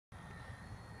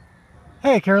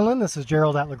Hey Carolyn, this is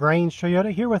Gerald at LaGrange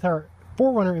Toyota here with our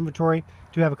 4Runner inventory.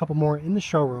 Do have a couple more in the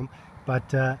showroom,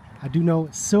 but I do know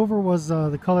silver was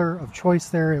the color of choice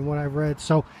there in what I've read,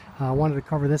 so I wanted to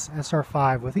cover this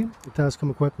SR5 with you. It does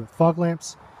come equipped with fog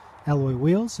lamps, alloy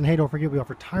wheels, and hey, don't forget we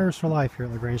offer tires for life here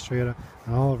at LaGrange Toyota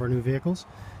on all of our new vehicles.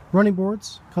 Running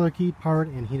boards, color keyed, powered,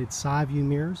 and heated side view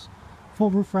mirrors.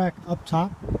 Full roof rack up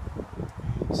top. You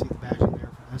can see the badging there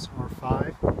for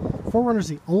SR5. 4Runner is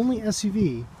the only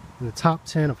SUV in the top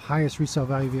 10 of highest resale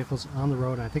value vehicles on the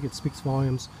road, and I think it speaks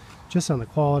volumes just on the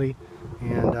quality.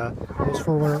 And most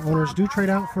 4Runner owners do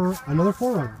trade out for another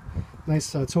 4Runner.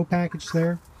 Nice tow package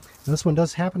there. Now, this one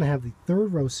does happen to have the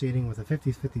third row seating with a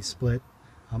 50-50 split.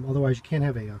 Otherwise, you can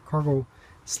have a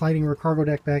sliding rear cargo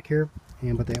deck back here.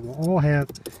 But they will all have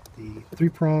the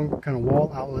 3-prong kind of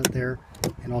wall outlet there,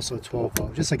 and also a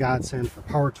 12-volt. Just a godsend for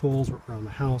power tools, work around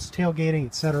the house, tailgating,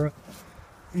 etc.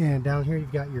 And down here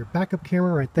you've got your backup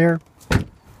camera right there.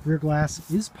 Rear glass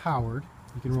is powered.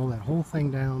 You can roll that whole thing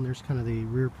down. There's kind of the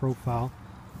rear profile.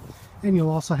 And you'll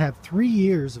also have 3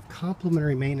 years of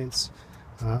complimentary maintenance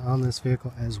on this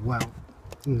vehicle as well.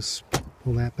 Let's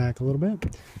pull that back a little bit.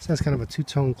 This has kind of a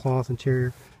two-tone cloth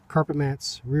interior, carpet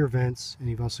mats, rear vents, and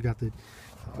you've also got the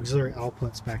auxiliary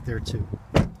outputs back there too.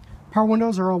 Power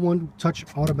windows are all one-touch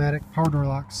automatic, power door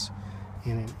locks,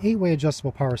 and an 8-way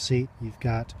adjustable power seat. You've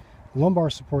got lumbar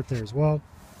support there as well.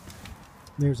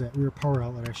 There's that rear power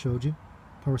outlet I showed you.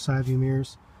 Power side view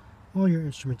mirrors, all your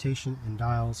instrumentation and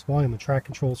dials, volume and track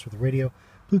controls for the radio,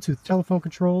 Bluetooth telephone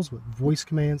controls with voice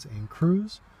commands and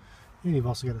cruise. And you've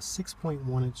also got a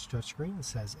 6.1-inch touchscreen that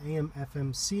says AM,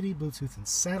 FM, CD, Bluetooth, and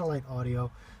satellite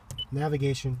audio,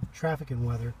 navigation, traffic and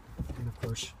weather, and of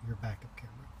course your backup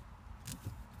camera.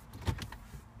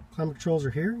 Climate controls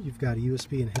are here. You've got a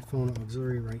USB and headphone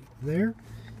auxiliary right there.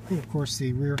 And of course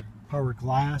the rear power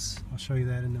glass. I'll show you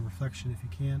that in the reflection if you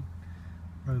can.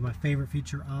 Probably my favorite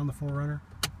feature on the 4Runner.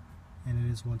 And it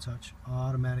is one-touch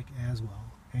automatic as well.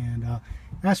 And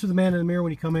as for the man in the mirror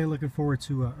when you come in, looking forward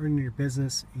to earning your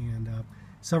business, and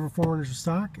several 4Runners in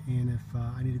stock. And if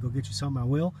I need to go get you something, I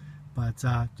will. But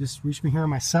just reach me here on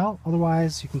my cell.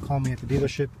 Otherwise, you can call me at the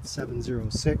dealership at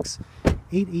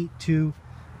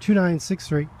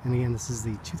 706-882-2963. And again, this is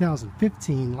the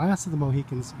 2015 Last of the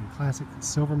Mohicans in classic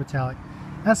silver metallic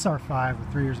SR5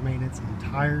 with 3 years maintenance and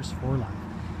tires for life.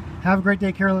 Have a great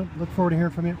day, Carolyn. Look forward to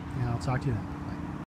hearing from you, and I'll talk to you then.